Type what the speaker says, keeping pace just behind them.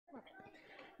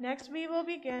Next, we will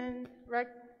begin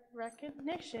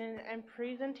recognition and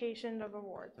presentation of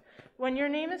awards. When your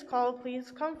name is called,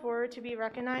 please come forward to be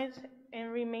recognized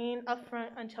and remain up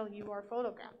front until you are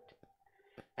photographed.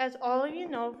 As all of you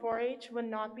know, 4-H would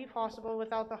not be possible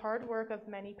without the hard work of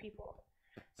many people.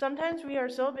 Sometimes we are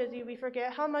so busy we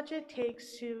forget how much it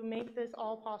takes to make this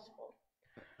all possible.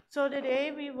 So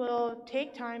today we will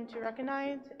take time to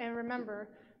recognize and remember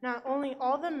not only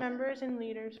all the members and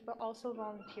leaders, but also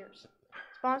volunteers,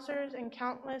 sponsors, and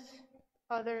countless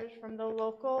others from the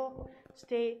local,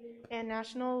 state, and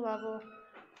national level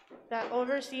that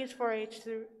oversees 4-H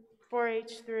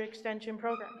through extension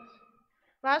programs.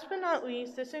 Last but not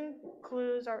least, this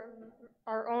includes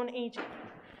our own agent,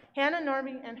 Hannah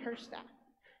Norby, and her staff.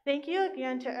 Thank you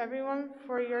again to everyone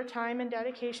for your time and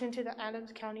dedication to the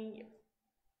Adams County youth.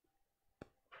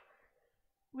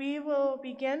 We will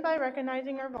begin by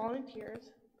recognizing our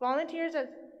volunteers. Volunteers, as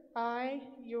I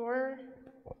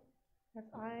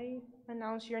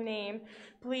announce your name,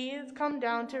 please come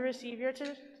down to receive your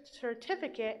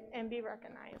certificate and be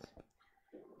recognized.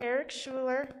 Eric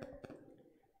Schuler,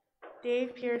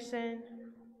 Dave Pearson,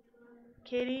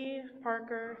 Katie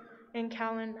Parker, and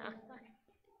Callan Mathai.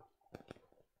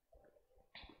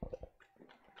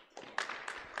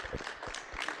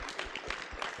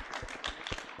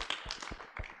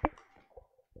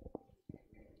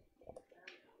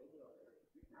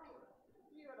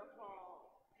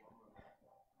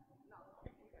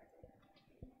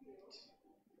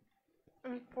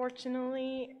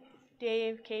 Unfortunately,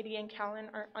 Dave, Katie, and Callan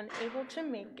are unable to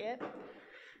make it,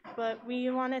 but we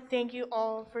want to thank you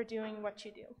all for doing what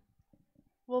you do.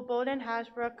 Will Bowden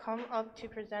Hasbrook come up to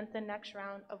present the next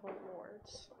round of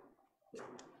awards?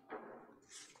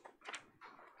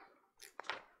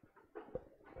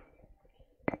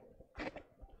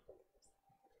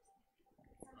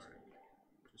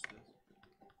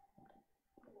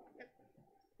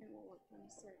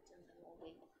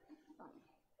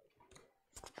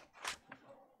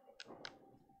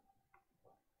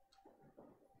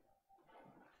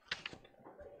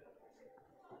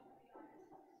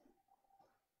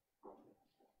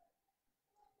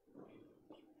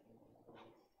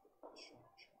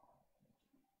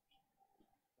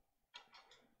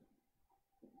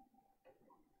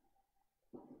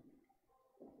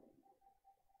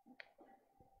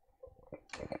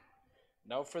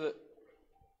 Now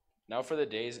for the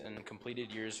days and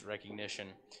completed years recognition.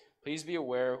 Please be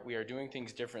aware we are doing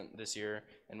things different this year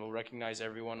and will recognize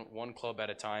everyone one club at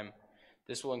a time.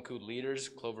 This will include leaders,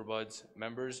 Cloverbuds,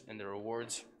 members, and their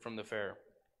awards from the fair.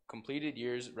 Completed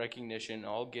years recognition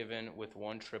all given with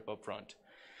one trip up front.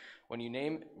 When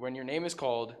your name is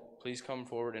called, please come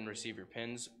forward and receive your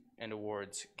pins and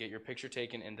awards. Get your picture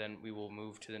taken and then we will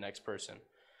move to the next person.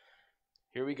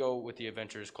 Here we go with the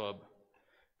Adventurers Club.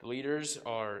 The leaders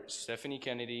are Stephanie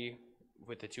Kennedy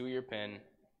with the 2-year pin,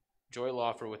 Joy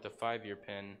Loffer with the 5-year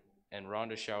pin, and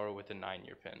Rhonda Shower with the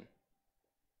 9-year pin.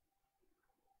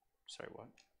 Sorry, what?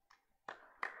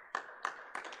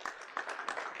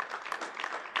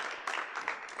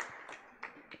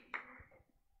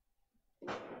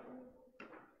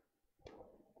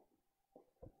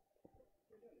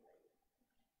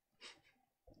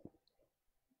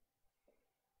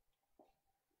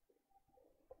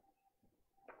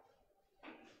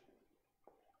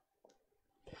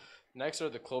 Next are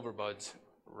the Cloverbuds.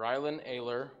 Rylan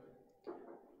Ayler,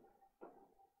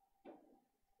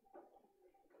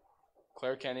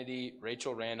 Claire Kennedy,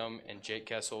 Rachel Random, and Jake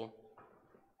Kessel.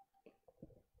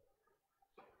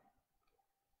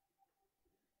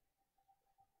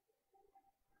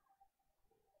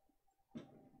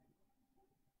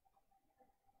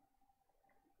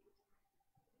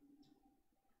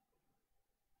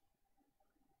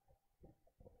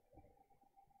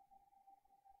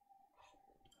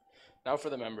 Now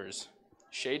for the members.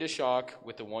 Shay DeShock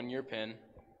with the 1-year pin.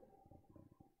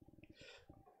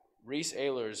 Reese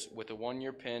Ehlers with the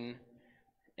 1-year pin,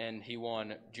 and he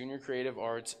won Junior Creative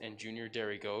Arts and Junior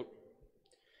Dairy Goat.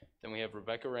 Then we have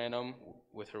Rebecca Random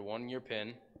with her 1-year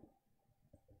pin.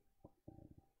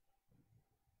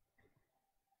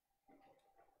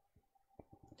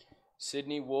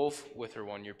 Sydney Wolf with her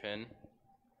 1-year pin.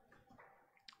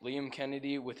 Liam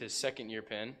Kennedy with his 2nd-year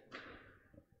pin.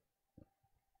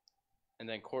 And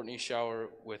then Courtney Shower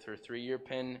with her 3-year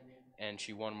pin, and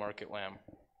she won Market Lamb.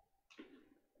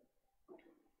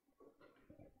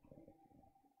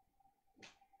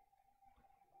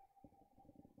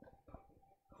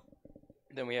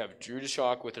 Then we have Drew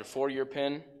DeShock with her 4-year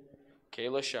pin,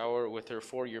 Kayla Shower with her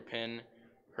 4-year pin,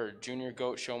 her Junior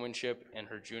Goat Showmanship, and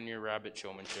her Junior Rabbit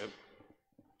Showmanship.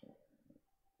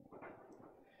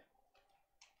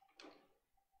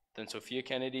 Then Sophia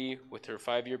Kennedy with her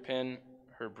 5-year pin,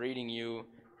 her breeding U,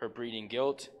 her breeding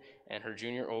gilt, and her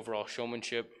junior overall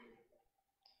showmanship.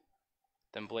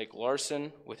 Then Blake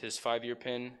Larson with his 5-year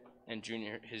pin and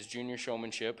his junior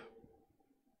showmanship.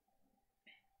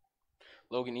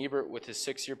 Logan Ebert with his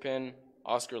 6-year pin,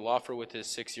 Oscar Loffer with his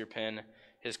 6-year pin,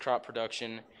 his crop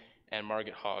production, and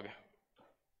Margaret Hogg.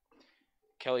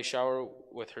 Kelly Schauer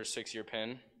with her 6-year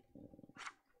pin.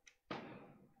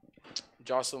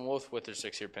 Jocelyn Wolf with her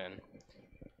 6-year pin.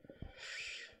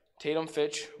 Tatum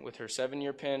Fitch with her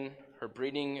 7-year pin, her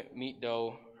breeding meat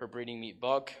doe, her breeding meat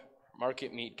buck,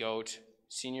 market meat goat,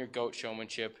 senior goat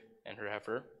showmanship, and her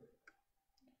heifer.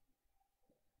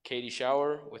 Katie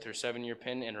Schauer with her 7-year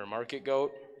pin and her market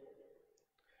goat.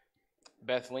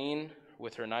 Beth Lean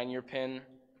with her 9-year pin,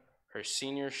 her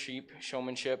senior sheep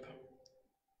showmanship.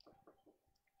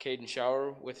 Caden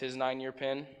Schauer with his 9-year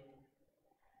pin.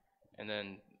 And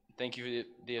then thank you for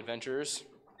the adventurers.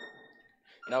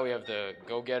 Now we have the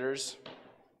go-getters.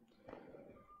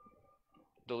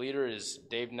 The leader is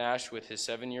Dave Nash with his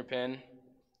 7-year pin.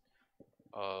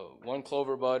 One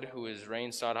Clover Bud, who is Rain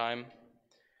Stodheim.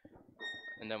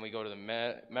 And then we go to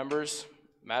the members.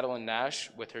 Madeline Nash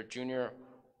with her junior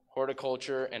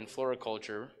horticulture and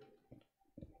floriculture.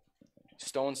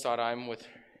 Stone Stodheim with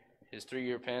his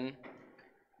 3-year pin.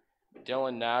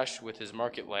 Dylan Nash with his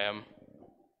market lamb.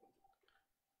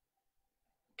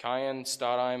 Kyan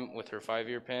Stodheim with her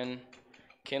 5-year pin.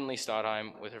 Kinley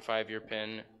Stodheim with her 5-year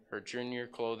pin, her junior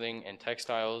clothing and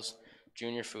textiles,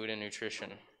 junior food and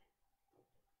nutrition.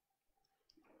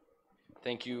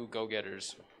 Thank you,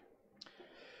 go-getters.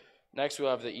 Next,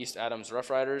 we'll have the East Adams Rough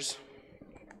Riders.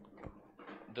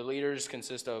 The leaders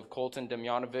consist of Colton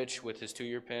Demjanovich with his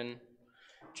 2-year pin,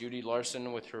 Judy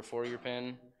Larson with her 4-year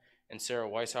pin, and Sarah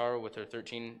Weishauer with her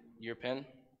 13-year pin.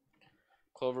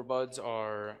 Clover Buds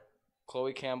are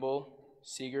Chloe Campbell,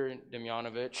 Seeger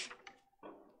Demjanovich,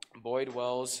 Boyd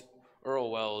Wells,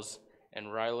 Earl Wells, and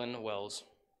Rylan Wells.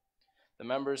 The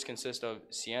members consist of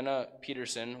Sienna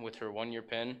Peterson with her 1-year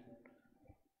pin,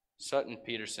 Sutton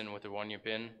Peterson with her 1-year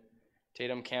pin,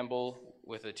 Tatum Campbell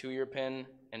with a 2-year pin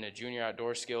and a junior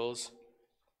outdoor skills,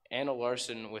 Anna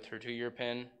Larson with her 2-year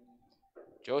pin,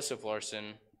 Joseph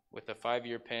Larson with a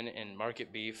 5-year pin in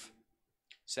market beef,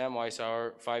 Sam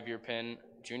Weishauer, 5-year pin,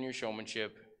 junior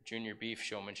showmanship, junior beef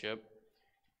showmanship,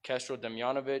 Kestrel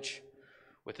Demjanovich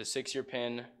with a 6-year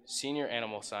pin, senior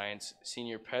animal science,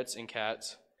 senior pets and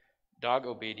cats, dog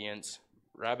obedience,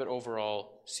 rabbit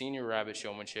overall, senior rabbit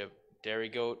showmanship, dairy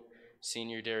goat,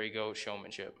 senior dairy goat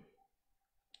showmanship.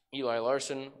 Eli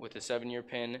Larson with a 7-year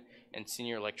pin and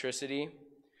senior electricity,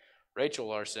 Rachel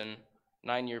Larson,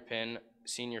 9-year pin,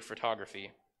 senior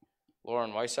photography,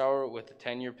 Lauren Weishauer with a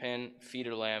 10-year pin,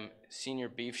 feeder lamb, senior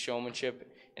beef showmanship,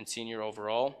 and senior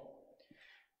overall,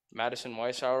 Madison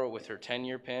Weishauer with her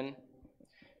 10-year pin,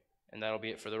 and that'll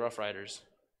be it for the Rough Riders.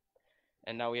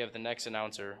 And now we have the next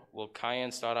announcer. Will Kyan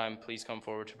Stodheim please come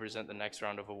forward to present the next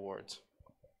round of awards?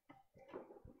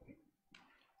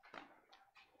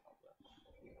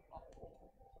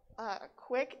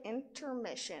 Quick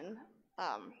intermission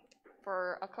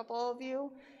for a couple of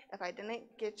you. If I didn't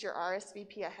get your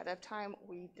RSVP ahead of time,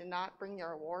 we did not bring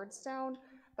your awards down,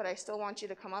 but I still want you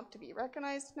to come up to be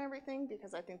recognized and everything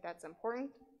because I think that's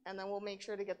important, and then we'll make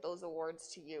sure to get those awards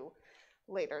to you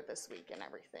later this week and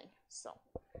everything. So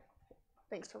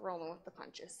thanks for rolling with the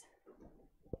punches.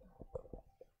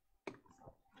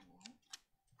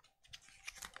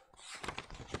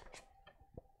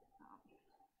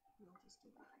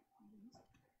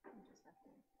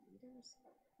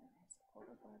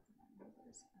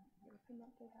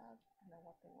 That they have and then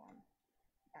what they won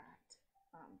at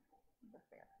the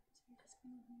fair.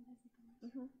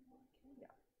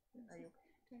 Yeah. Are you?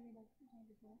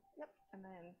 Yep. And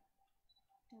then.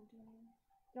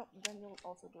 Nope. Then you'll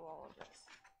also do all of this.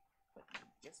 But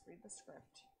just read the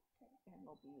script, and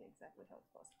it'll be exactly how it's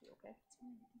supposed to be. Okay.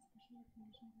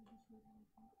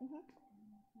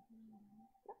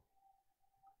 Yep.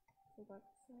 So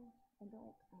that's and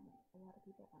don't. A lot of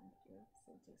people aren't here,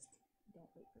 so just. Don't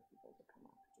wait for people to come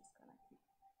up. Just kind of keep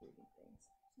reading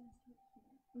things.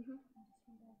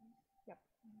 Yep.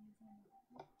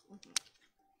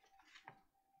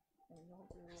 And you'll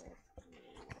do it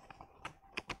through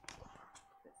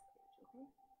this page, okay?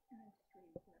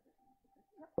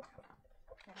 Yep.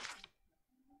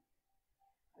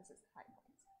 This is high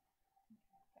points.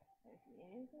 Okay. If you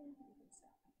need anything, you can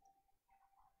stop.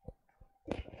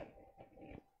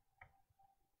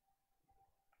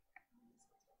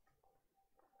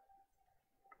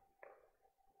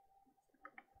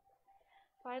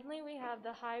 Finally, we have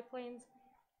the High Plains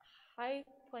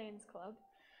Club.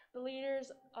 The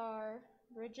leaders are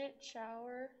Bridget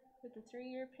Shower with a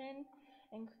 3-year pin,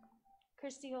 and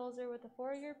Christy Holzer with a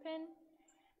 4-year pin.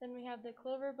 Then we have the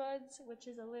Clover Buds, which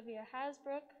is Olivia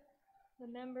Hasbrook. The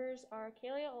members are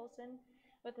Kalia Olson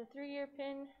with a 3-year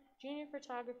pin, Junior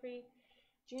Photography,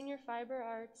 Junior Fiber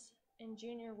Arts, and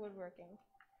Junior Woodworking.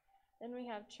 Then we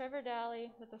have Trevor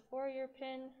Daly with a 4-year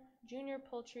pin, Junior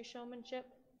Poultry Showmanship.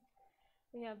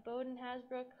 We have Bowden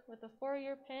Hasbrook with a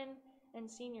 4-year pin and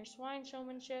Senior Swine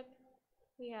Showmanship.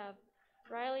 We have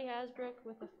Riley Hasbrook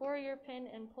with a 4-year pin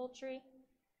in Poultry.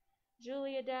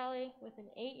 Julia Daly with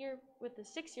a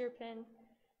 6-year pin,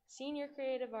 Senior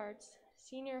Creative Arts,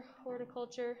 Senior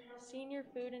Horticulture, Senior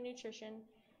Food and Nutrition,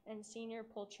 and Senior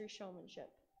Poultry Showmanship.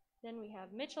 Then we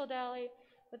have Mitchell Daly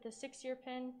with a 6-year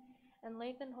pin, and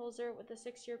Lathan Holzer with a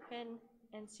 6-year pin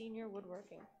and Senior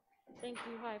Woodworking. Thank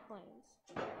you, High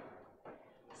Plains.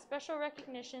 Special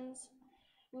recognitions.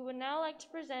 We would now like to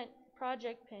present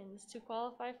project pins. To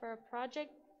qualify for a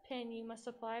project pin, you must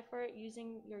apply for it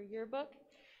using your yearbook.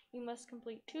 You must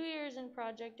complete 2 years in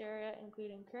project area,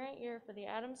 including current year for the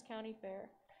Adams County Fair.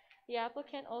 The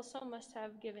applicant also must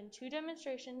have given 2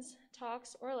 demonstrations,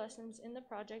 talks, or lessons in the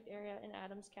project area in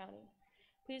Adams County.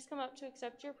 Please come up to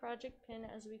accept your project pin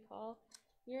as we call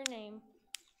your name.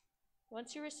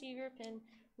 Once you receive your pin,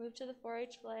 move to the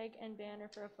 4-H flag and banner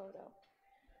for a photo.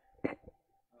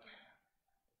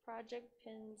 Project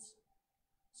pins.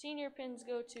 Senior pins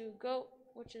go to GOAT,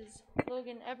 which is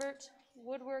Logan Ebert.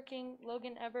 Woodworking,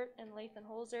 Logan Ebert and Lathan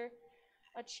Holzer.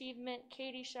 Achievement,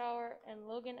 Katie Shower and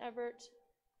Logan Ebert.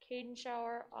 Caden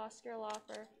Shower, Oscar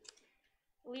Loffer.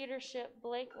 Leadership,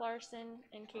 Blake Larson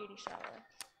and Katie Shower.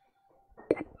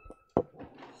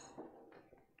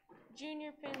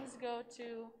 Junior pins go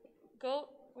to GOAT,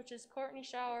 which is Courtney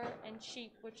Shower, and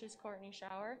Sheep, which is Courtney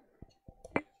Shower.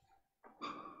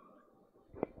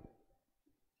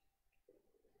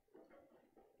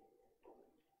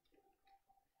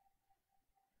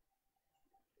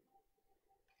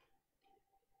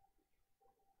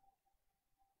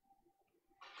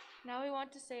 Now we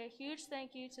want to say a huge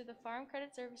thank you to the Farm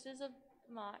Credit Services of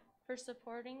Mott for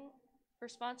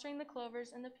sponsoring the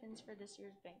clovers and the pins for this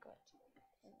year's banquet.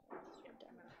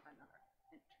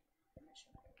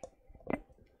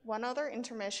 One other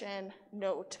intermission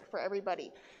note for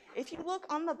everybody. If you look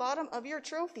on the bottom of your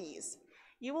trophies,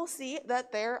 you will see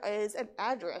that there is an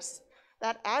address.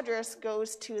 That address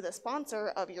goes to the sponsor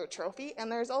of your trophy,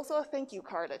 and there's also a thank you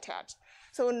card attached.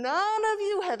 So none of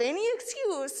you have any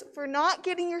excuse for not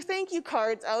getting your thank you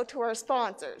cards out to our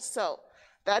sponsors. So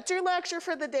that's your lecture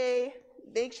for the day.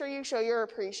 Make sure you show your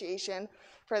appreciation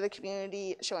for the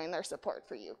community showing their support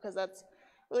for you, because that's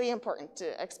really important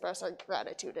to express our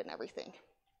gratitude and everything.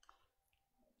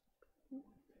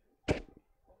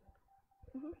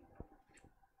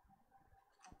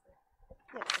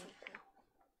 Yep.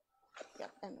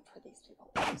 Yep, and for these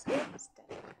people.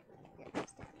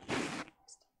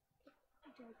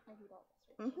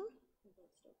 Mm-hmm.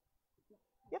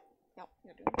 Yep. No,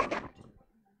 you're doing good.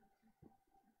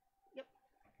 Yep.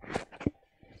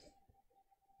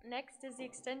 Next is the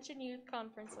Extension Youth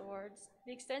Conference Awards.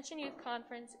 The Extension Youth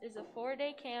Conference is a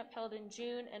 4-day camp held in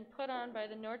June and put on by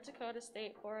the North Dakota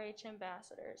State 4-H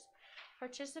ambassadors.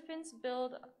 Participants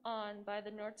build on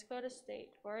the North Dakota State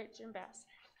 4-H ambassadors.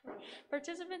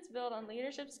 Participants build on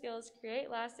leadership skills,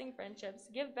 create lasting friendships,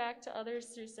 give back to others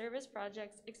through service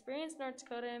projects, experience North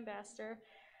Dakota ambassador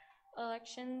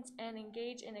elections, and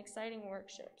engage in exciting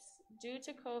workshops. Due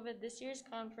to COVID, this year's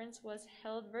conference was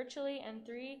held virtually, and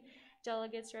 3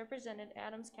 delegates represented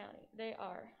Adams County. They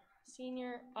are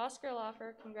Senior Oscar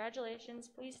Loffer, congratulations,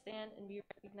 please stand and be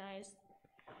recognized.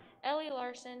 Ellie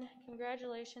Larson,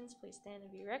 congratulations, please stand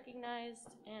and be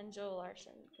recognized. And Joe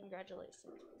Larson, congratulations.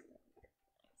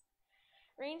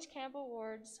 Range Camp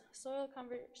Awards, Soil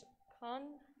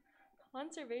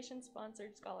Conservation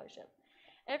Sponsored Scholarship.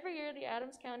 Every year, the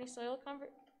Adams County Soil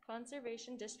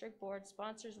Conservation District Board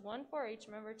sponsors one 4-H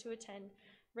member to attend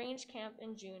Range Camp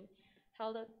in June,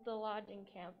 held at the Lodging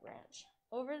Camp Ranch.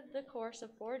 Over the course of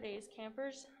 4 days,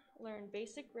 campers learn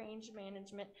basic range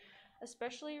management,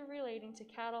 especially relating to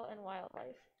cattle and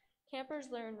wildlife.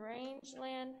 Campers learn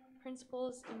rangeland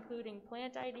principles, including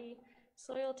plant ID,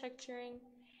 soil texturing,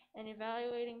 and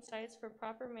evaluating sites for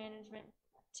proper management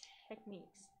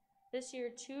techniques. This year,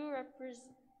 2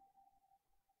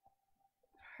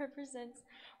 represents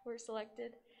were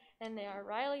selected, and they are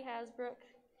Riley Hasbrook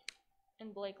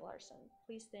and Blake Larson.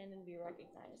 Please stand and be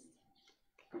recognized.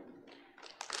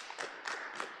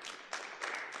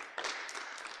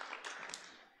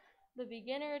 The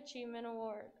Beginner Achievement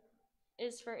Award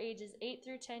is for ages 8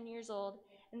 through 10 years old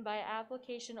and by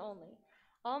application only.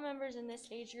 All members in this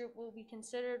age group will be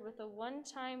considered with a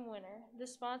one-time winner. The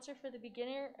sponsor for the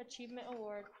Beginner Achievement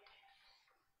Award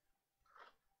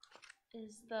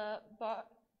is the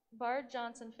Bard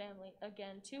Johnson family.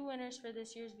 Again, 2 winners for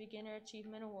this year's Beginner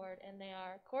Achievement Award, and they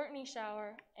are Courtney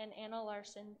Schauer and Anna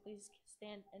Larson. Please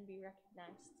stand and be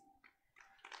recognized.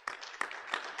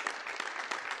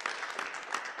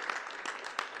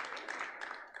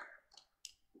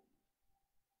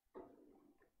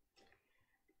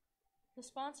 The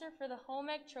sponsor for the Home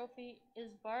Ec Trophy is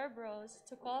Barb Rose.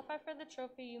 To qualify for the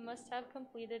trophy, you must have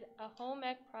completed a Home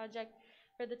Ec project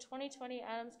for the 2020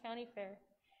 Adams County Fair.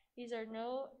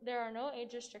 There are no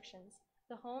age restrictions.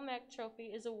 The Home Ec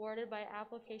Trophy is awarded by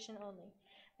application only.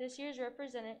 This year's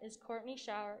representative is Courtney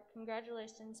Schauer.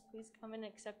 Congratulations. Please come and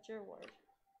accept your award.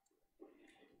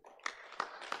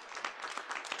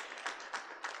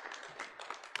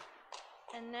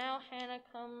 And now Hannah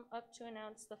come up to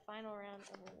announce the final round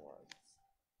of awards.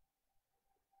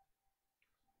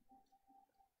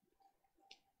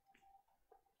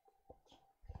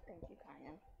 Thank you,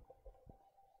 Kyan.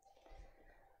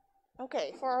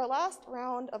 Okay, for our last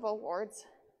round of awards,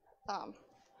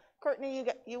 Courtney,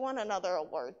 you won another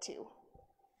award too.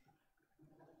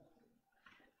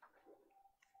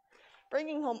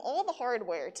 Bringing home all the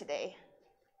hardware today.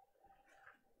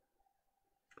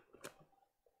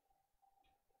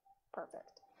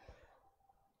 Perfect.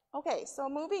 Okay, so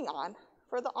moving on.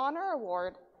 For the Honor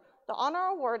Award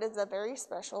is a very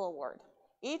special award.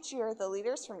 Each year, the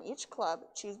leaders from each club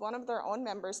choose one of their own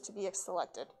members to be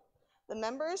selected. The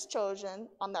member is chosen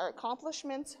on their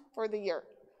accomplishments for the year,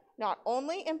 not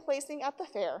only in placing at the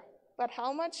fair, but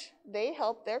how much they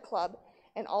help their club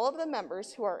and all of the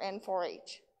members who are in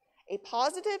 4-H. A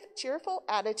positive, cheerful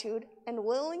attitude and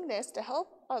willingness to help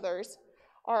others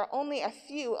are only a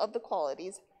few of the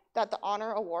qualities that the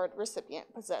Honor Award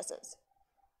recipient possesses.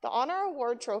 The Honor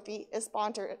Award trophy is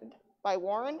sponsored by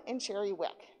Warren and Sherry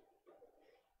Wick.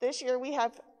 This year we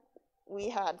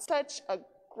had such a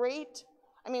great,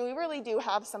 we really do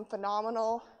have some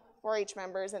phenomenal 4-H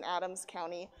members in Adams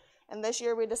County, and this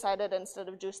year we decided instead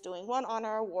of just doing one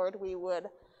Honor Award, we would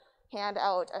hand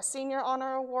out a Senior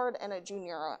Honor Award and a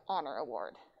Junior Honor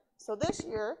Award. So this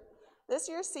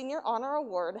year's Senior Honor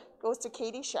Award goes to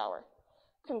Katie Schauer.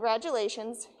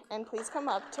 Congratulations, and please come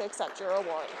up to accept your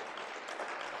award.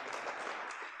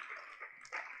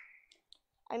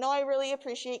 I know I really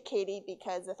appreciate Katie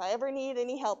because if I ever need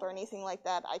any help or anything like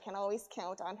that, I can always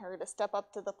count on her to step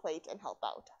up to the plate and help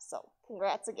out. So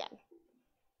congrats again.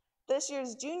 This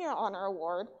year's Junior Honor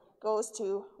Award goes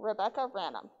to Rebecca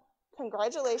Ranum.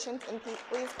 Congratulations, and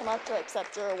please come up to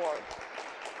accept your award.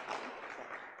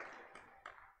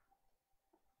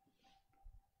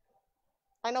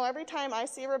 I know every time I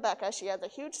see Rebecca, she has a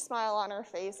huge smile on her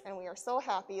face, and we are so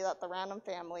happy that the Ranum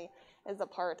family is a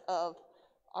part of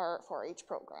our 4-H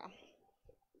program.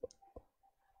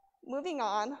 Moving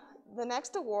on, the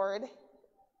next award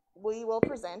we will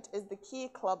present is the Key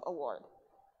Club Award.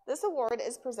 This award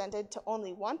is presented to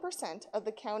only 1% of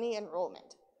the county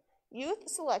enrollment. Youth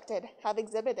selected have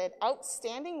exhibited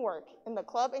outstanding work in the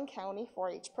club and county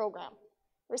 4-H program.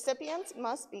 Recipients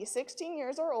must be 16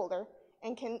 years or older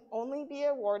and can only be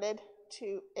awarded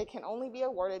to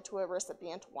a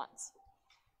recipient once.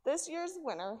 This year's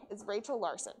winner is Rachel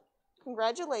Larson.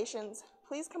 Congratulations.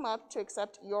 Please come up to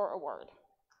accept your award.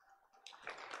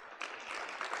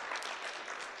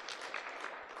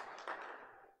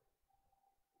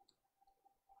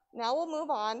 Now we'll move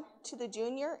on to the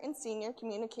Junior and Senior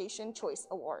Communication Choice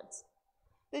Awards.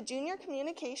 The Junior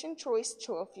Communication Choice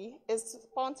Trophy is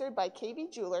sponsored by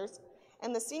KB Jewelers,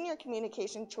 and the Senior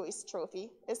Communication Choice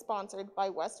Trophy is sponsored by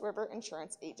West River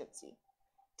Insurance Agency.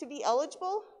 To be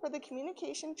eligible for the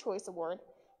Communication Choice Award,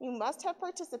 you must have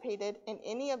participated in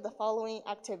any of the following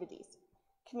activities: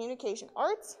 Communication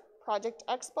Arts, Project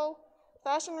Expo,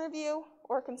 Fashion Review,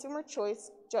 or Consumer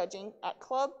Choice Judging at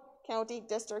club, county,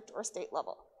 district, or state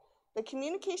level. The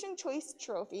Communication Choice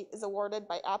Trophy is awarded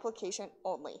by application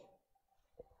only.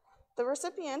 The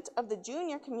recipient of the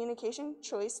Junior Communication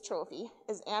Choice Trophy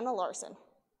is Anna Larson.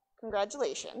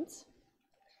 Congratulations.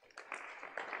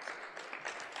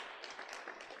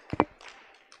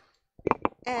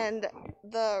 And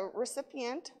the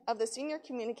recipient of the Senior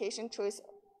Communication Choice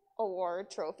Award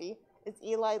Trophy is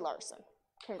Eli Larson.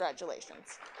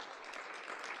 Congratulations.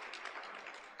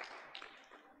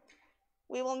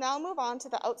 We will now move on to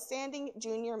the Outstanding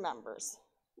Junior Members.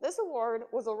 This award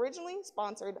was originally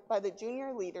sponsored by the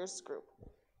Junior Leaders Group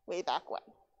way back when.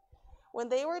 When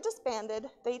they were disbanded,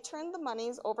 they turned the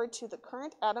monies over to the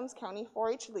current Adams County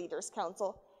 4-H Leaders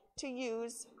Council to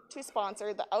use to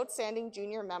sponsor the Outstanding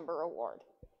Junior Member Award.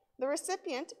 The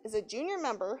recipient is a junior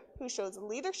member who shows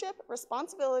leadership,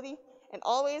 responsibility, and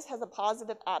always has a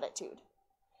positive attitude.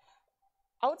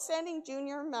 Outstanding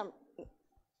junior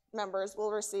members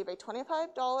will receive a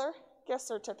 $25 gift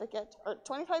certificate, or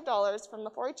 $25 from the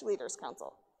 4-H Leaders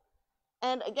Council.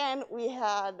 And again, we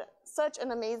had such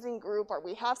an amazing group, or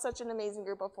we have such an amazing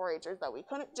group of 4-Hers that we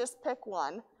couldn't just pick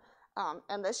one.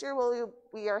 And this year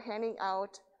we are handing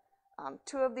out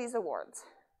 2 of these awards.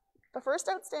 The first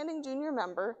outstanding junior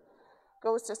member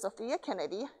goes to Sophia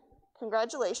Kennedy.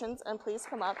 Congratulations, and please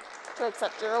come up to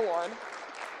accept your award.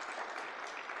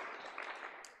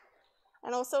 I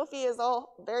know Sophie is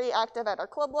all very active at our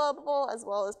club level, as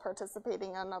well as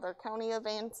participating in other county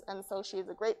events, and so she's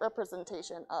a great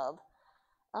representation of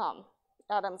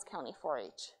Adams County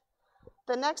 4-H.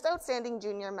 The next outstanding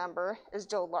junior member is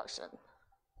Joe Larson.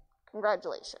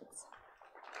 Congratulations.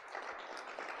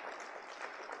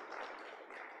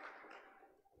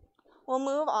 We'll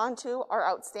move on to our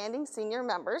outstanding senior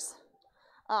members.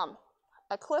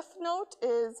 A cliff note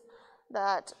is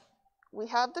that we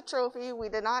have the trophy. We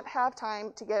did not have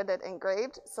time to get it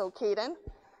engraved, so Caden,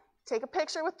 take a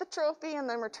picture with the trophy and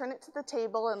then return it to the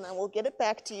table, and then we'll get it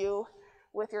back to you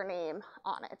with your name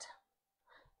on it.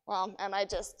 Well, and I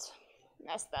just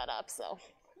messed that up, so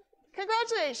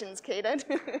congratulations,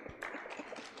 Caden.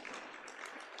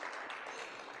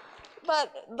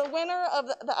 But the winner of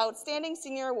the Outstanding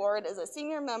Senior Award is a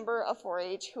senior member of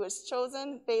 4-H who is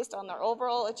chosen based on their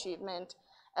overall achievement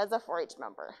as a 4-H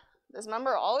member. This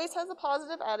member always has a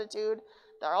positive attitude,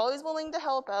 they're always willing to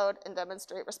help out and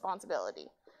demonstrate responsibility.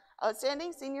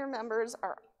 Outstanding senior members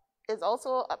is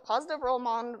also a positive role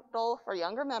model for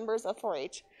younger members of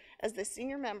 4-H, as the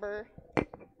senior member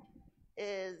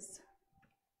is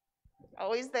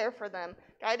always there for them,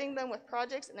 guiding them with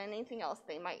projects and anything else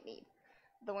they might need.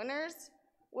 The winners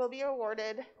will be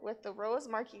awarded with the Rose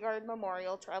Markeyard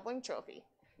Memorial Traveling Trophy.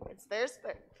 It's theirs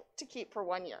to keep for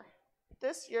 1 year.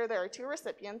 This year there are 2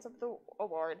 recipients of the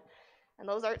award, and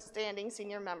those outstanding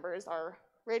senior members are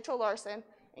Rachel Larson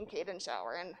and Caden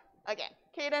Shower. And again,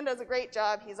 Caden does a great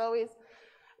job. He's always,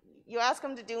 you ask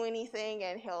him to do anything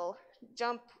and he'll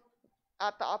jump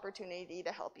at the opportunity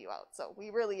to help you out. So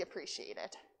we really appreciate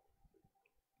it.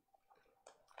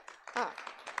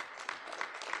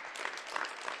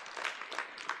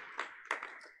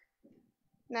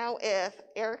 Now if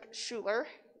Eric Schuler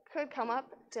could come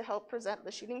up to help present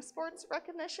the shooting sports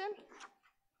recognition.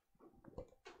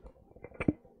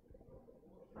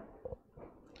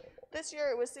 This year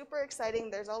it was super exciting.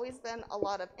 There's always been a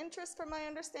lot of interest from my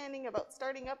understanding about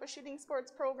starting up a shooting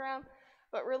sports program,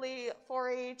 but really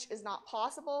 4-H is not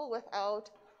possible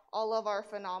without all of our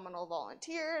phenomenal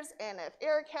volunteers, and if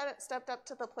Eric hadn't stepped up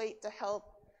to the plate to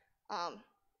help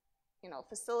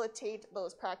facilitate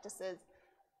those practices,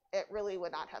 it really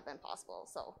would not have been possible.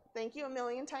 So thank you a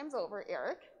million times over,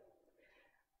 Eric.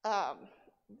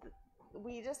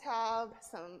 We just have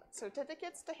some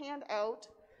certificates to hand out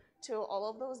to all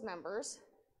of those members.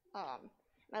 And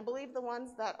I believe the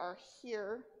ones that are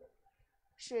here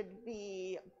should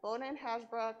be Bonin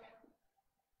Hashbrook,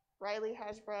 Riley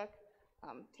Hashbrook,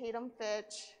 Tatum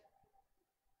Fitch,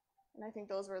 and I think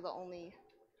those were the only,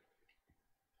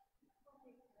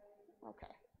 okay.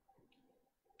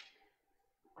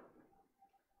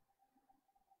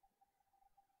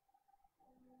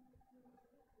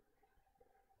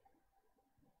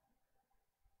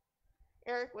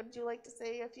 Eric, would you like to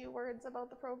say a few words about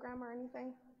the program or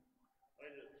anything?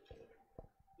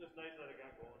 Just nice that it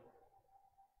got going.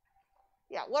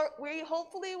 Yeah, we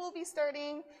hopefully will be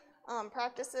starting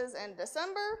practices in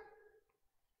December.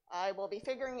 I will be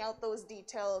figuring out those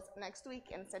details next week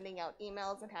and sending out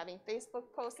emails and having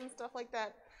Facebook posts and stuff like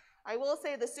that. I will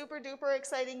say the super duper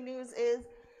exciting news is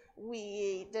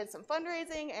we did some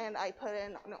fundraising and I put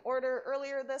in an order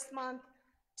earlier this month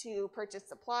to purchase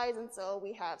supplies, and so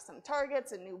we have some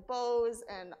targets and new bows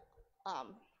and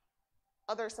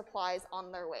other supplies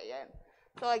on their way in.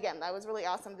 So again, that was really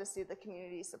awesome to see the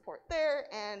community support there,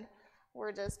 and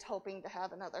we're just hoping to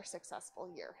have another successful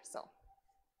year. So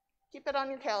keep it on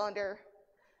your calendar.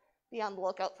 Be on the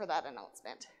lookout for that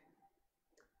announcement.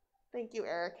 Thank you,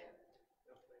 Eric.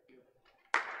 Yep, thank you.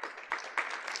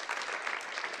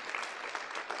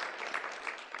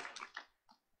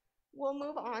 We'll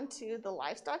move on to the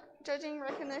livestock judging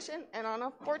recognition, and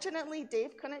unfortunately,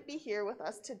 Dave couldn't be here with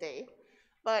us today,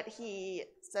 but he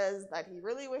says that he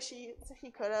really wishes he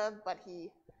could have, but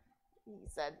he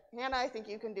said, Hannah, I think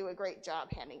you can do a great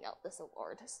job handing out this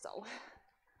award. So,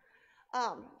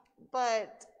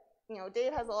 but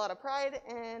Dave has a lot of pride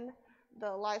in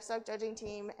the livestock judging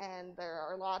team, and there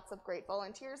are lots of great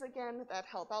volunteers again that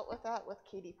help out with that, with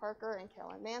Katie Parker and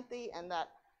Kellen Manthe, and that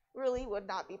really would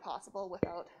not be possible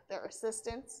without their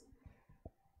assistance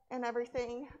and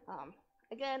everything.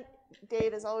 Again,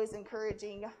 Dave is always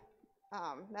encouraging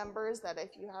members that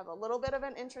if you have a little bit of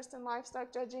an interest in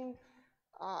livestock judging,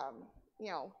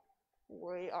 you know,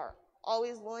 we are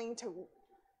always willing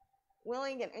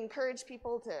and encourage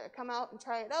people to come out and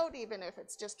try it out, even if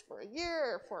it's just for a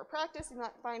year or for a practice, and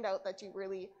find out that you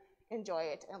really enjoy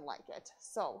it and like it.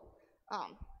 So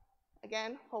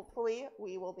again, hopefully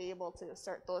we will be able to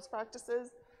start those practices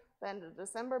the end of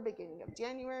December, beginning of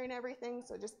January and everything.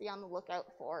 So just be on the lookout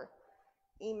for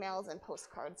emails and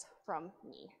postcards from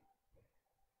me.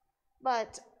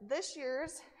 But this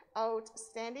year's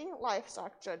Outstanding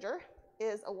Livestock Judger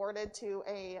is awarded to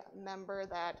a member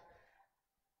that,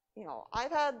 you know,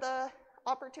 I've had the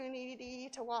opportunity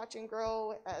to watch and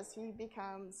grow as he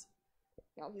becomes,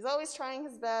 you know, he's always trying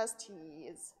his best.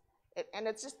 And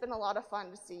it's just been a lot of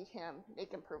fun to see him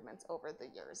make improvements over the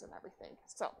years and everything.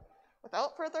 So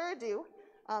without further ado,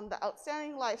 the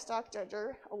Outstanding Livestock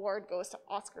Judger Award goes to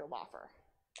Oscar Loffer.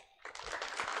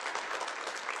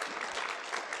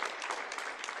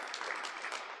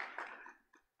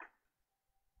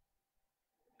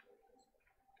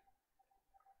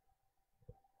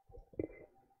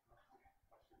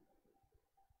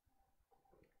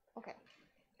 Okay,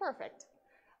 perfect.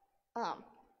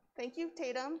 Thank you,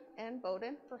 Tatum and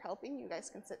Bowden, for helping. You guys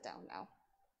can sit down now.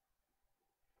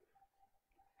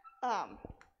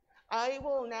 I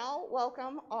will now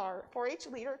welcome our 4-H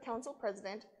Leader Council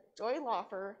President, Joy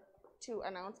Loffer, to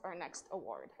announce our next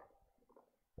award.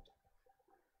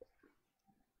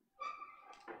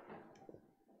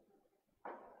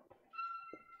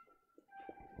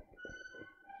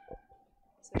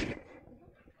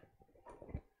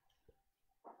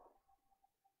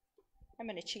 I'm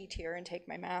going to cheat here and take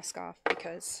my mask off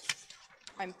because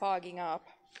I'm fogging up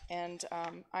and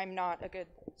I'm not a good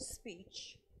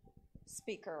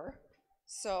speaker.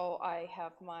 So I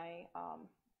have my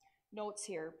notes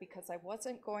here because I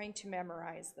wasn't going to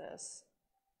memorize this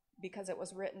because it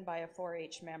was written by a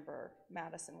 4-H member,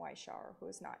 Madison Weishauer, who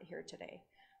is not here today.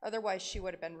 Otherwise, she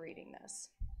would have been reading this.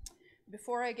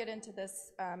 Before I get into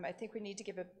this, I think we need to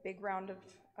give a big round of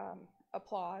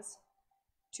applause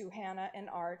to Hannah and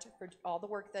Art for all the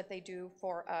work that they do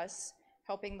for us,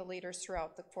 helping the leaders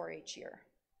throughout the 4-H year.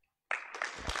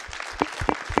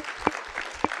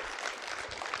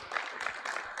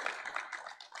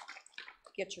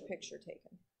 Get your picture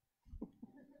taken.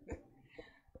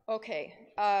 Okay,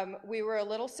 we were a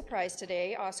little surprised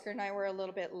today. Oscar and I were a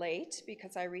little bit late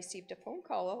because I received a phone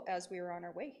call as we were on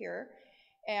our way here.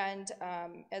 And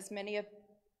as many of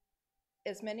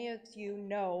you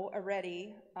know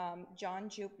already, John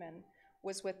Jupman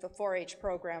was with the 4-H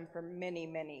program for many,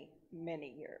 many,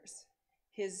 many years.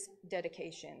 His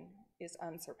dedication is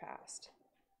unsurpassed.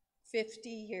 50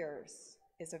 years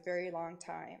is a very long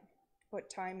time. Put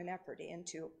time and effort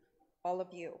into all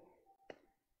of you,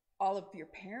 all of your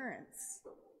parents,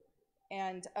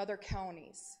 and other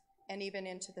counties, and even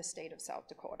into the state of South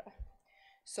Dakota.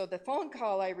 So the phone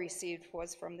call I received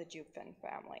was from the Jupman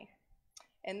family.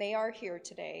 And they are here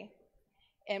today.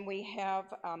 And we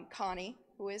have Connie,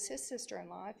 who is his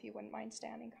sister-in-law, if you wouldn't mind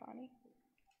standing, Connie.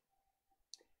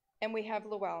 And we have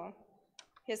Llewellyn,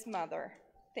 his mother.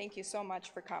 Thank you so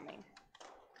much for coming.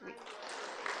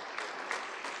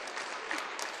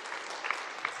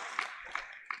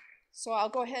 So I'll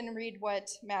go ahead and read what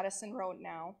Madison wrote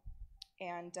now.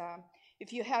 And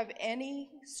if you have any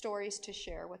stories to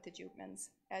share with the Jupmans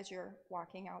as you're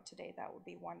walking out today, that would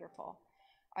be wonderful.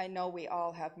 I know we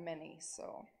all have many,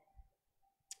 so.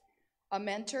 A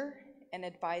mentor, an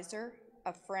advisor,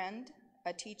 a friend,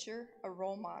 a teacher, a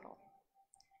role model.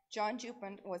 John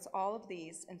Jupman was all of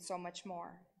these and so much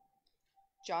more.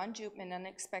 John Jupman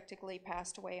unexpectedly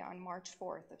passed away on March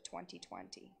 4th of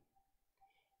 2020.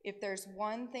 If there's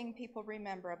one thing people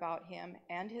remember about him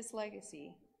and his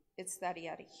legacy, it's that he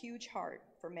had a huge heart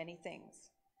for many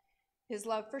things. His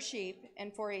love for sheep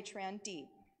and 4-H ran deep,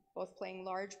 both playing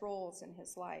large roles in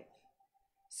his life.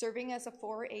 Serving as a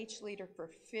 4-H leader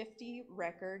for 50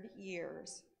 record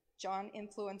years, John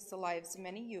influenced the lives of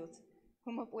many youth,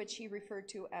 whom of which he referred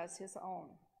to as his own.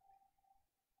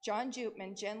 John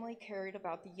Jupman genuinely cared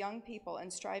about the young people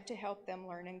and strived to help them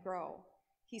learn and grow.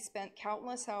 He spent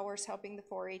countless hours helping the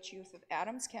 4-H youth of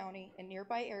Adams County and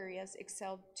nearby areas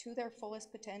excel to their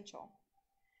fullest potential.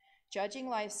 Judging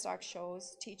livestock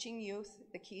shows, teaching youth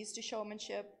the keys to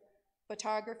showmanship,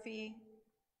 photography,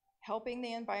 helping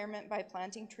the environment by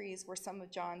planting trees were some of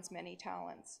John's many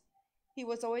talents. He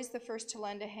was always the first to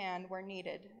lend a hand where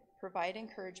needed, provide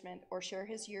encouragement, or share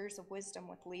his years of wisdom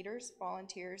with leaders,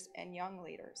 volunteers, and young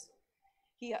leaders.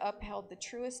 He upheld the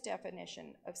truest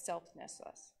definition of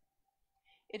selflessness.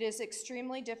 It is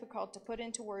extremely difficult to put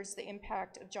into words the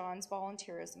impact of John's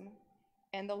volunteerism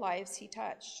and the lives he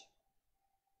touched.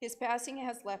 His passing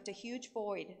has left a huge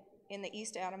void in the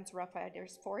East Adams Rough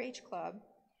Riders 4-H Club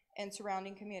and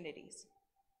surrounding communities.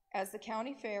 As the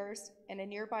county fairs and the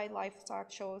nearby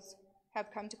livestock shows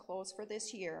have come to close for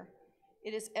this year,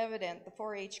 it is evident the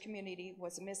 4-H community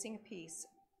was missing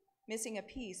a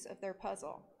piece of their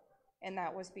puzzle, and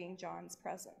that was being John's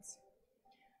presence.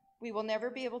 We will never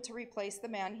be able to replace the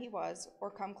man he was or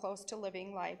come close to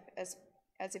living life as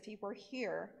if he were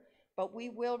here, but we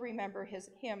will remember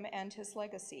him and his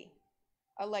legacy,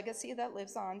 a legacy that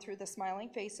lives on through the smiling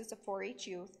faces of 4-H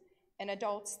youth and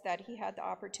adults that he had the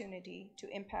opportunity to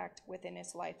impact within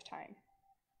his lifetime.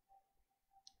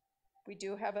 We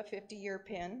do have a 50-year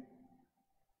pin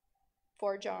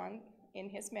for John in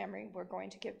his memory we're going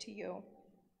to give to you.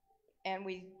 And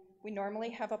we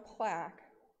normally have a plaque,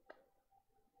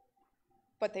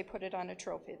 but they put it on a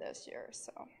trophy this year,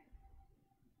 so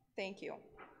thank you.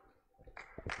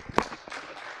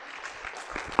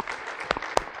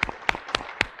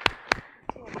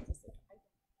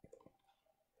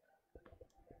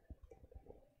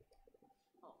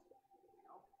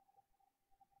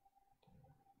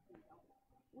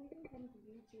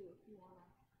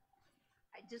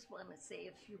 I just want to say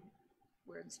a few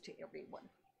words to everyone.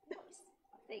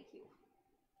 Thank you.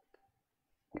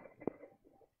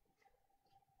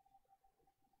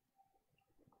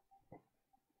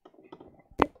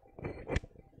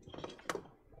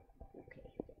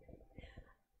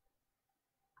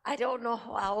 I don't know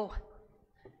how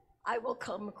I will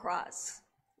come across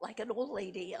like an old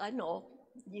lady. I know,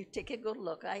 you take a good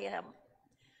look, I am.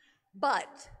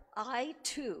 But I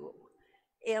too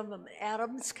am an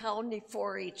Adams County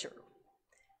 4-H'er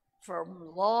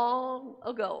from long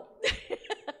ago.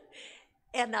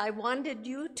 And I wanted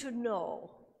you to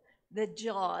know that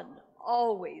John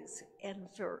always and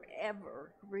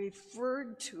forever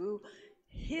referred to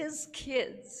his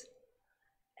kids.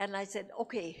 And I said,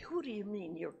 okay, who do you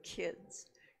mean your kids?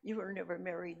 You were never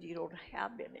married, you don't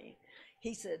have any.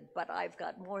 He said, but I've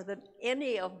got more than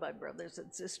any of my brothers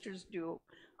and sisters do.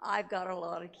 I've got a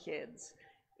lot of kids.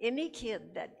 Any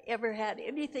kid that ever had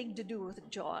anything to do with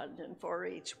John and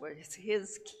 4-H was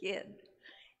his kid.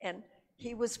 And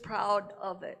he was proud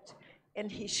of it.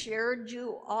 And he shared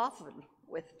you often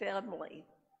with family.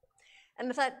 And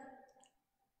I thought,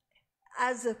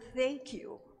 as a thank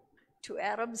you to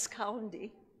Adams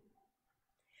County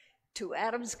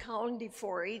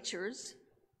 4-H'ers,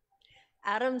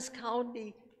 Adams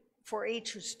County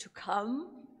 4-H'ers to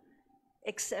come,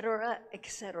 etc.,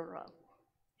 etc.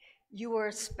 You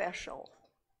are special.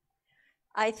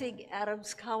 I think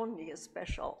Adams County is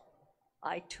special.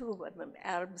 I too am an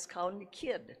Adams County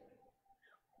kid,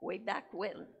 way back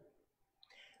when.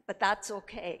 But that's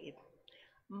okay.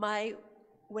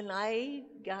 When I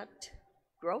got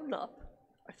grown up,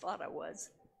 I thought I was,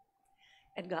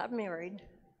 and got married,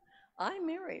 I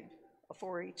married a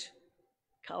 4-H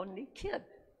County kid.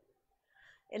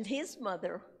 And his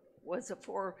mother was a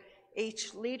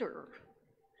 4-H leader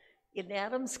in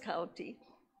Adams County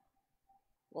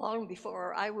long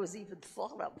before I was even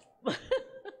thought of.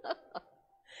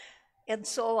 And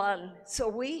so on. So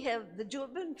we have, the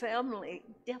Jubin family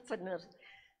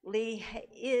definitely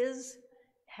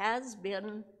has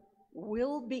been,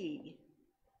 will be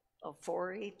a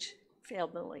 4-H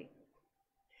family.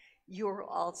 You're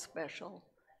all special.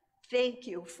 Thank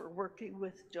you for working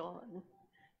with John.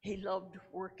 He loved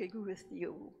working with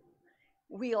you.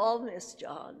 We all miss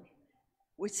John.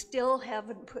 We still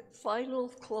haven't put final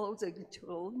closing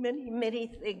to many, many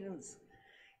things.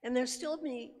 And there's still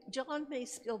John may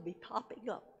still be popping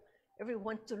up every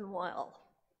once in a while.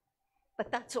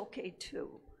 But that's okay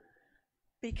too,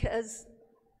 because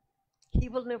he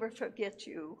will never forget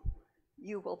you.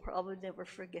 You will probably never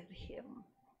forget him.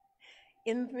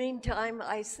 In the meantime,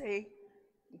 I say,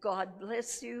 God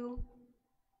bless you.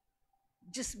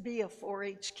 Just be a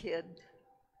 4-H kid.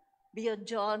 Be a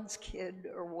John's kid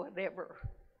or whatever.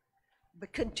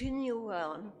 But continue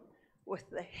on with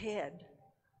the head,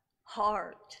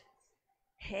 heart,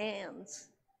 hands,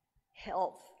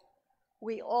 health.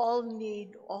 We all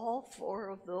need all 4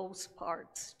 of those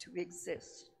parts to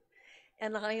exist.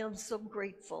 And I am so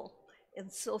grateful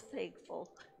and so thankful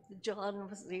that John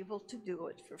was able to do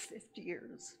it for 50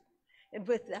 years. And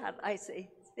with that, I say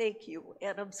thank you,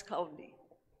 Adams County.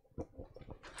 Is it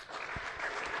okay?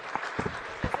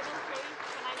 Can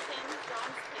I pin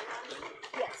John's pin on me?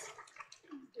 Yes.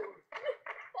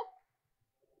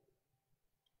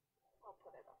 I'll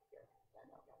put it up here.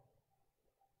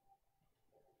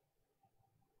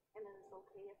 And then it's a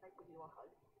okay if I give you a hug?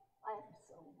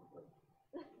 Absolutely.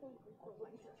 Thank you so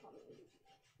much for coming.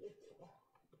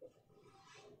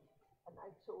 And I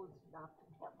chose not to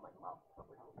have my mouth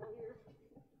covered earlier.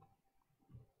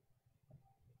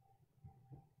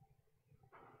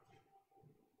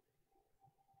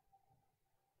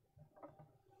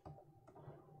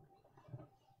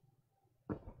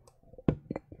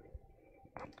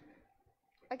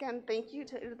 Again, thank you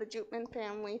to the Jutman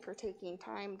family for taking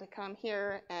time to come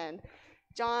here. And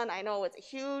John, I know it's a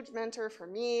huge mentor for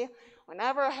me.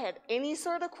 Whenever I had any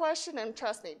sort of question, and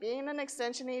trust me, being an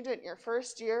extension agent your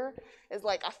first year is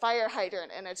like a fire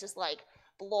hydrant, and it's just like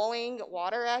blowing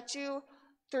water at you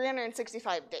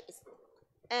 365 days.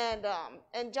 And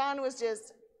John was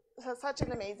just such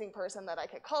an amazing person that I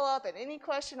could call up at any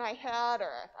question I had,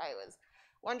 or if I was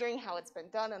wondering how it's been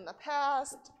done in the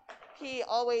past. He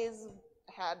always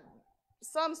had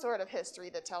some sort of history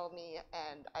to tell me,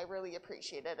 and I really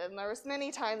appreciate it. And there was many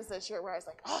times this year where I was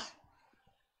like, oh,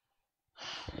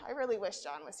 I really wish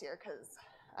John was here, because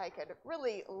I could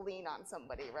really lean on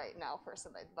somebody right now for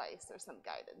some advice or some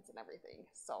guidance and everything.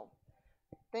 So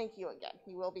thank you again.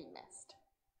 You will be missed.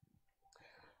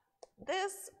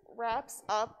 This wraps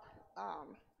up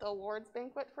the awards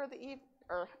banquet for the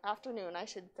afternoon, I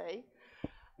should say.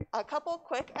 A couple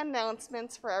quick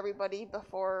announcements for everybody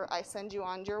before I send you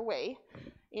on your way.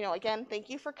 Again, thank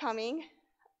you for coming.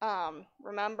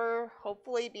 Remember,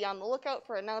 hopefully be on the lookout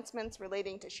for announcements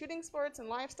relating to shooting sports and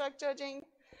livestock judging.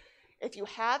 If you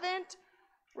haven't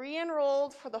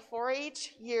re-enrolled for the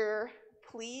 4-H year,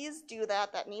 please do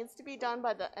that. That needs to be done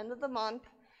by the end of the month.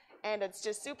 And it's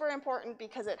just super important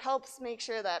because it helps make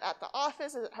sure that at the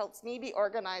office, it helps me be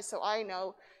organized so I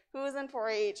know who is in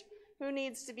 4-H, who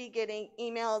needs to be getting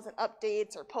emails and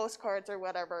updates or postcards or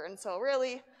whatever. And so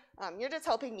really, you're just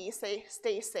helping me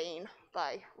stay sane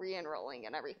by re-enrolling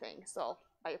and everything. So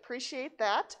I appreciate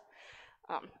that.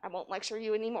 I won't lecture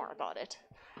you anymore about it.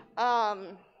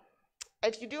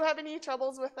 If you do have any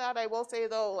troubles with that, I will say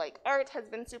though, like Art has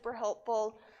been super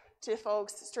helpful to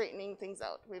folks straightening things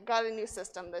out. We've got a new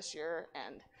system this year,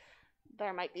 and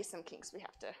there might be some kinks we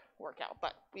have to work out,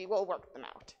 but we will work them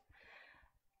out.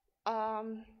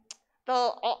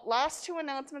 The last two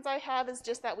announcements I have is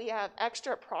just that we have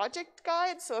extra project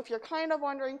guides. So if you're kind of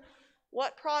wondering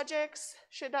what projects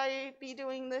should I be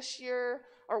doing this year,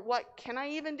 or what can I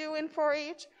even do in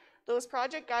 4-H, those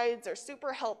project guides are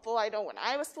super helpful. I know when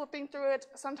I was flipping through it,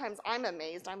 sometimes I'm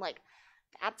amazed. I'm like,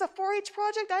 that's a 4-H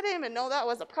project? I didn't even know that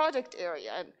was a project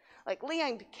area. And like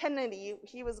Leon Kennedy,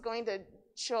 he was going to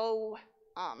show,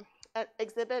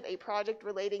 exhibit a project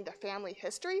relating to family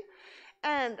history.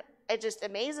 And it just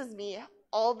amazes me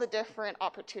all the different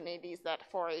opportunities that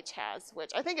 4-H has,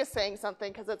 which I think is saying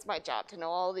something because it's my job to know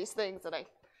all these things, and I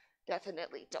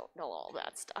definitely don't know all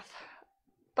that stuff.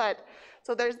 But,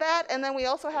 so there's that, and then we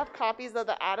also have copies of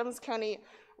the Adams County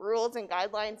rules and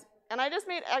guidelines, and I just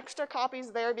made extra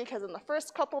copies there because in the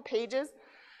first couple pages,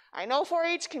 I know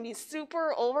 4-H can be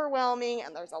super overwhelming,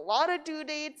 and there's a lot of due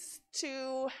dates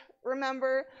to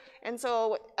remember, and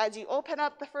so as you open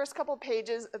up the first couple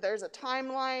pages, there's a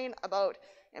timeline about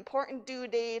important due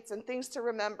dates and things to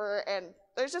remember, and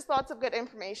there's just lots of good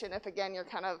information if, again, you're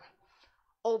kind of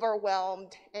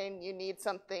overwhelmed and you need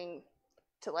something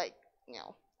to, like,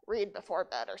 read before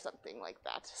bed or something like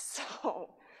that. So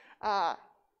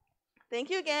thank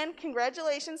you again.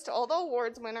 Congratulations to all the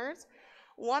awards winners.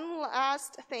 One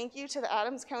last thank you to the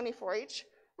Adams County 4-H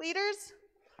leaders.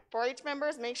 4-H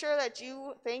members, make sure that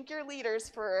you thank your leaders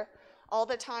for all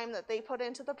the time that they put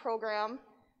into the program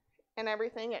and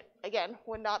everything. It, again,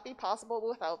 would not be possible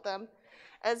without them,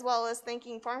 as well as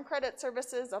thanking Farm Credit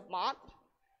Services of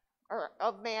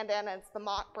Mandan, it's the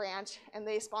Mott branch, and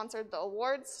they sponsored the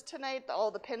awards tonight,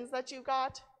 all the pins that you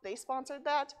got, they sponsored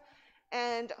that.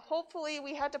 And hopefully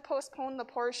we had to postpone the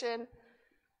portion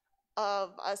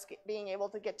of us being able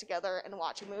to get together and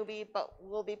watch a movie, but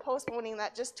we'll be postponing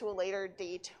that just to a later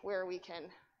date where we can,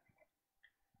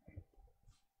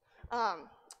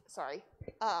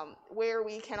 where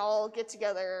we can all get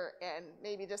together and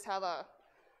maybe just have a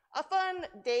fun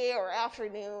day or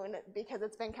afternoon, because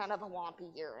it's been kind of a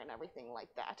wompy year and everything like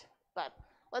that. But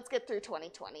let's get through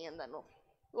 2020 and then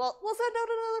we'll send out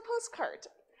another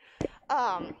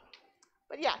postcard.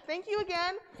 But yeah, thank you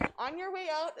again. On your way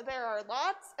out, there are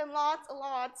lots and lots and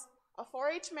lots of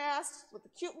 4-H masks with a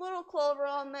cute little clover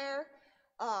on there.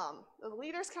 The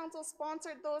Leaders Council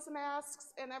sponsored those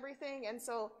masks and everything, and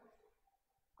so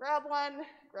grab one,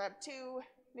 grab two,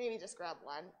 maybe just grab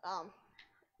one.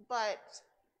 But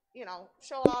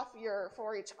show off your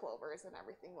 4-H clovers and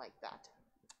everything like that.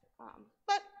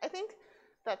 But I think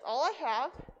that's all I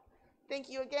have. Thank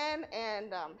you again,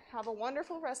 and have a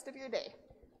wonderful rest of your day.